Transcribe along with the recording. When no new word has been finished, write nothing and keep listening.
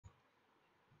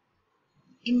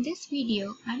In this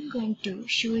video, I'm going to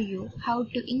show you how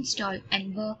to install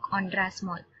and work on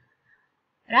RasMol.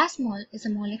 RasMol is a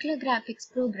molecular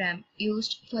graphics program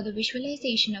used for the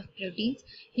visualization of proteins,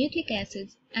 nucleic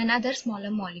acids, and other smaller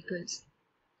molecules.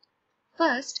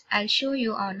 First, I'll show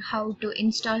you on how to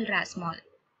install RasMol.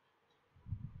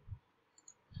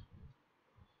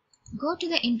 Go to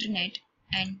the internet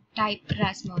and type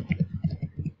RasMol.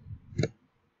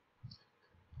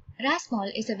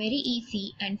 RasMol is a very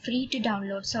easy and free to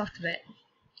download software.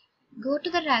 Go to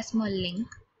the RasMol link,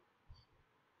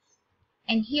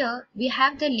 and here we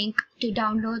have the link to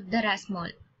download the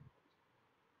RasMol.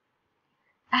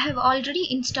 I have already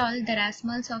installed the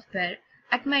RasMol software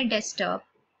at my desktop,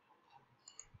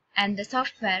 and the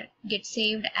software gets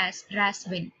saved as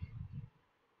RasWin.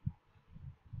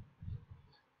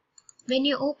 When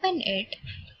you open it,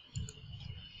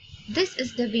 this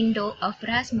is the window of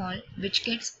RasMol which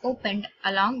gets opened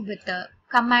along with the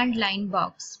command line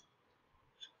box.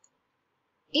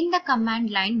 In the command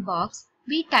line box,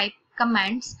 we type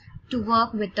commands to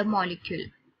work with the molecule.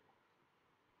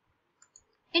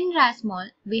 In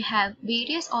RasMol, we have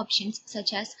various options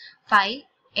such as File,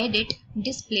 Edit,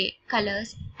 Display,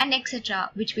 Colors, and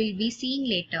etc. which we'll be seeing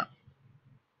later.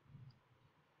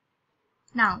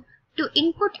 Now, to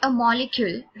input a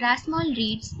molecule, RasMol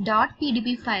reads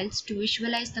 .pdb files to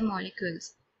visualize the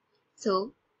molecules.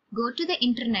 So, go to the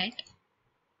internet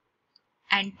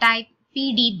and type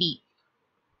Pdb,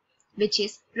 which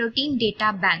is Protein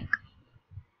Data Bank.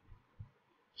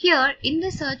 Here, in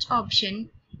the search option,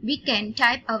 we can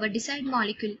type our desired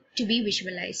molecule to be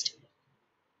visualized.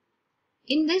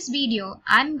 In this video,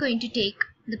 I am going to take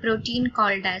the protein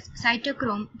called as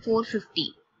cytochrome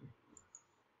 450.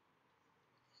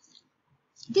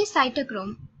 This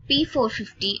cytochrome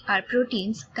P450 are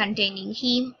proteins containing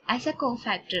heme as a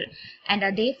cofactor and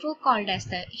are therefore called as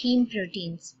the heme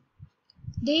proteins.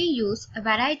 They use a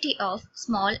variety of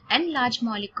small and large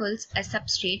molecules as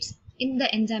substrates in the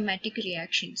enzymatic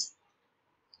reactions.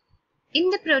 In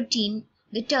the protein,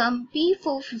 the term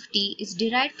P450 is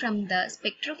derived from the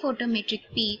spectrophotometric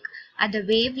peak at the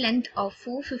wavelength of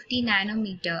 450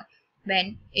 nanometer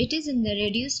when it is in the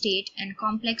reduced state and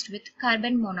complexed with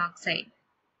carbon monoxide.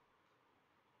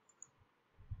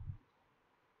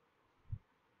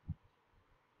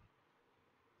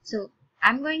 So,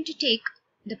 I'm going to take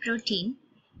the protein.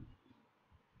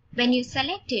 When you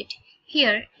select it,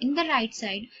 here in the right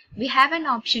side, we have an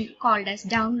option called as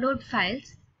Download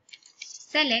Files.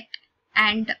 Select,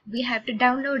 and we have to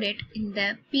download it in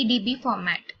the PDB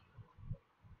format.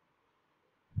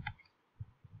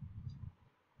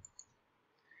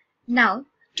 Now,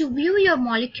 to view your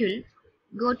molecule,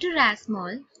 go to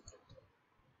RasMol,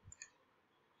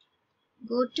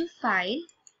 go to File,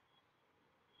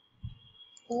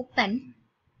 Open,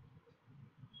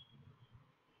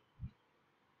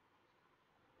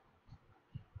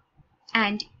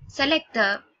 and select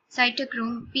the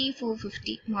cytochrome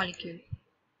P450 molecule.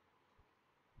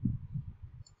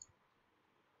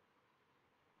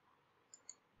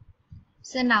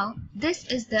 So now, this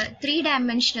is the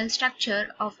three-dimensional structure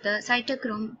of the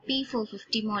cytochrome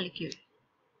P450 molecule.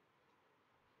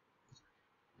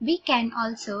 We can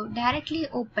also directly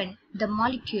open the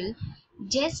molecule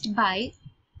just by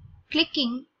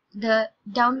clicking the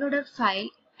downloaded file,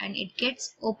 and it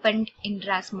gets opened in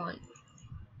RasMol.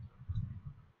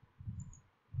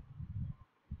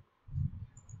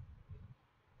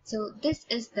 So this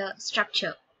is the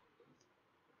structure.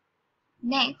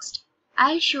 Next,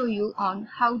 I'll show you on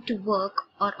how to work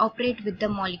or operate with the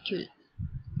molecule.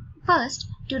 First,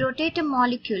 to rotate a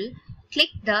molecule, click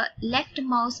the left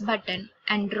mouse button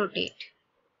and rotate.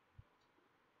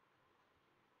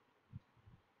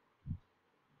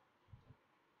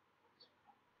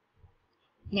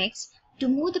 Next, to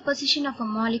move the position of a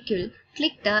molecule,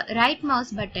 click the right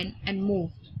mouse button and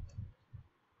move.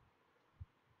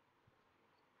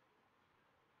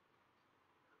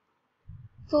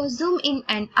 For zoom in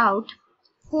and out,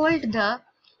 hold the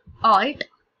Alt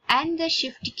and the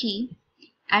Shift key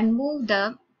and move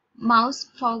the mouse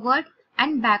forward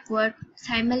and backward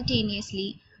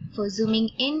simultaneously for zooming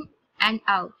in and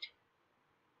out.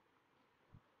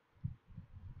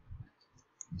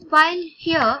 While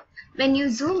here, when you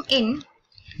zoom in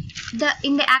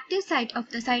the active site of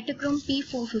the cytochrome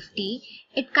P450,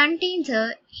 it contains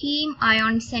a heme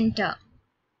ion center.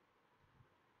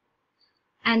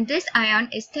 And this ion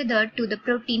is tethered to the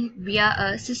protein via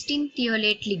a cysteine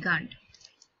thiolate ligand.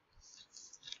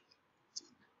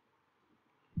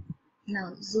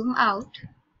 Now zoom out.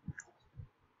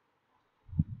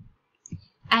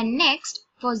 And next,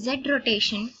 for Z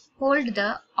rotation, hold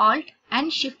the Alt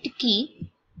and Shift key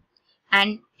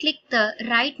and click the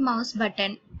right mouse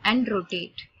button and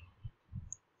rotate.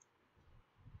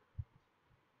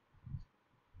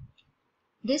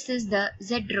 This is the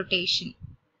Z rotation.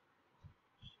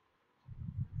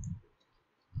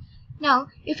 Now,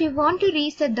 if you want to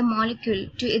reset the molecule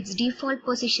to its default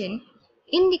position,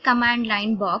 in the command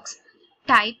line box,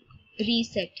 type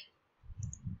reset.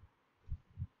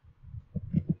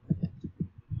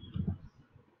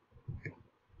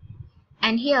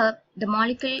 And here, the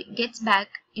molecule gets back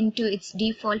into its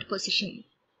default position.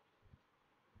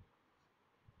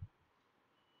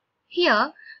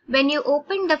 Here, when you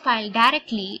open the file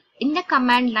directly in the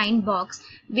command line box,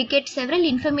 we get several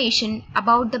information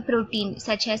about the protein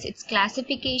such as its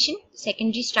classification,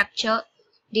 secondary structure,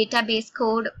 database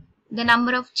code, the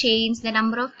number of chains, the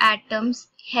number of atoms,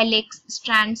 helix,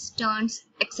 strands, turns,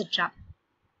 etc.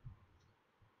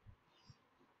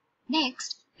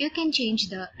 Next, you can change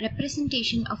the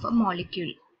representation of a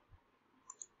molecule.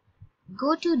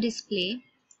 Go to Display,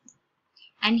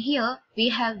 and here we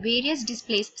have various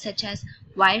displays such as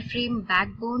wireframe,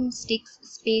 backbone, sticks,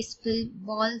 spacefill,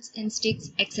 balls and sticks,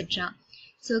 etc.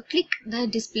 So click the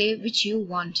display which you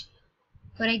want.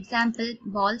 For example,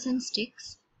 balls and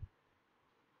sticks,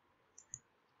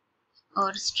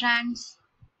 or strands.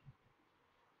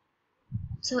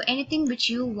 So anything which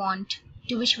you want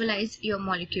to visualize your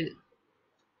molecule.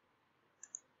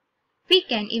 We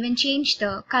can even change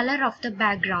the color of the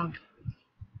background.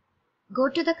 Go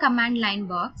to the command line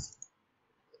box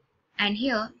and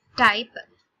here type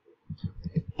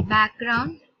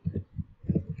background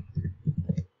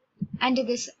and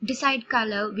this decide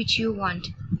color which you want,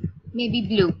 maybe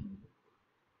blue.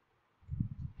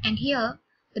 And here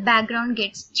the background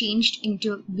gets changed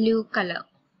into blue color.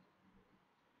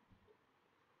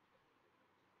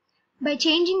 By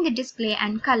changing the display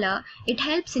and color, it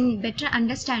helps in better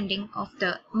understanding of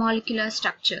the molecular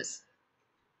structures.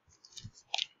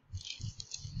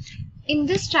 In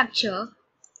this structure,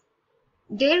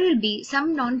 there will be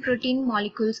some non-protein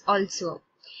molecules also.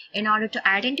 In order to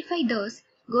identify those,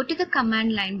 go to the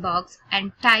command line box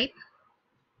and type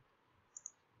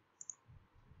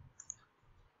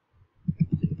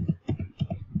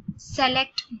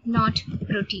select not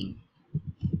protein.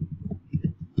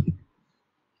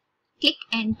 Click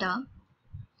enter,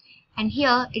 and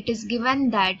here it is given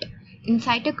that in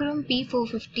cytochrome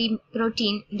P450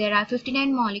 protein there are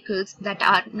 59 molecules that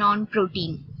are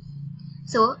non-protein.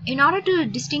 So in order to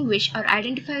distinguish or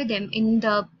identify them in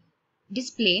the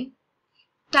display,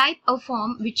 type a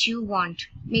form which you want,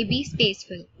 maybe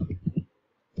spacefill.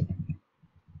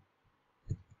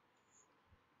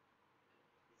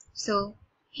 So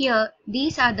here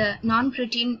these are the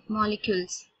non-protein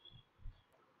molecules.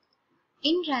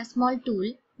 In RasMol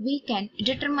tool, we can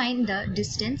determine the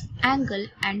distance, angle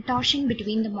and torsion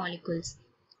between the molecules.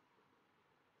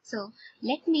 So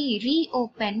let me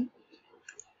reopen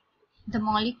the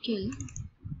molecule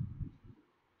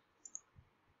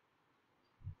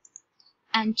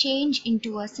and change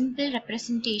into a simple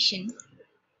representation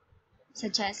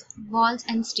such as balls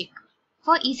and stick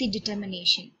for easy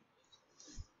determination.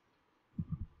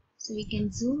 So we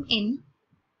can zoom in.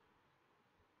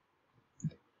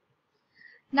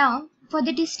 Now for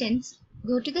the distance,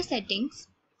 go to the settings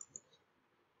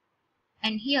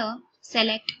and here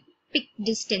select pick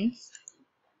distance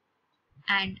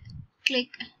and click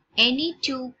any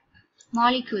two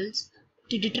molecules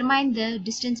to determine the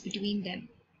distance between them.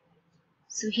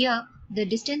 So here the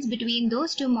distance between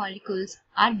those two molecules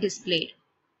are displayed.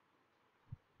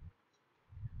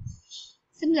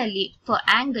 Similarly, for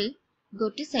angle, go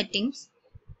to settings,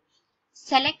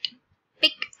 select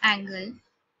pick angle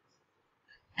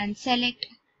and select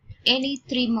any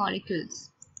three molecules.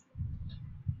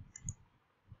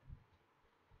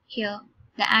 Here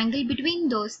the angle between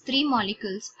those three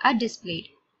molecules are displayed.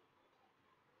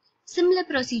 Similar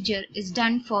procedure is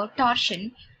done for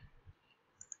torsion.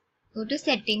 Go to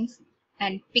settings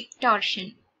and pick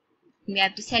torsion. We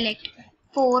have to select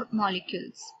 4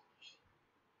 molecules.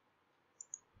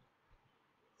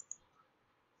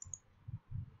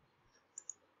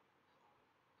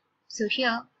 So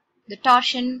here the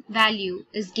torsion value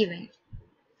is given.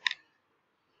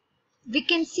 We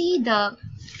can see the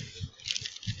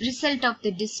result of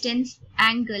the distance,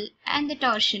 angle and the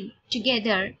torsion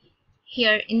together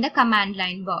here in the command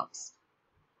line box,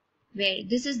 where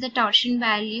this is the torsion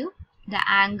value, the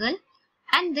angle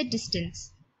and the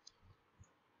distance.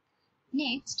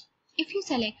 Next, if you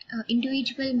select an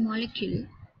individual molecule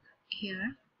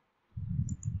here,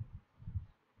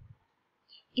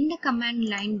 in the command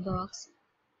line box,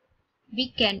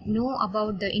 we can know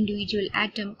about the individual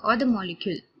atom or the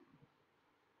molecule.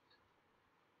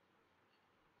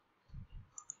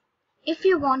 If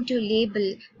you want to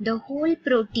label the whole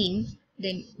protein,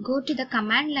 then go to the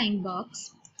command line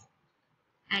box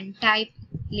and type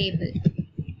label.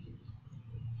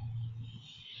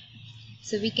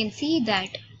 So we can see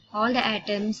that all the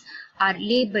atoms are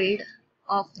labeled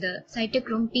of the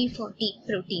cytochrome P40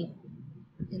 protein.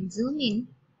 Then zoom in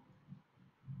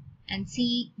and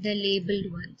see the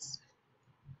labeled ones.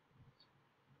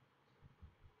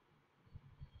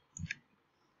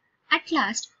 At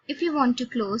last, if you want to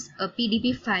close a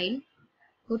Pdb file,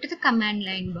 go to the command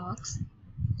line box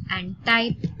and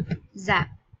type zap.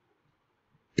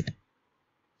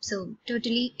 So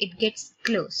totally it gets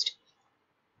closed.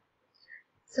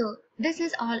 So this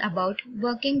is all about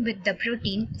working with the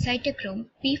protein cytochrome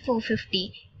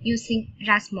P450 using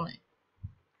RasMol.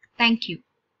 Thank you.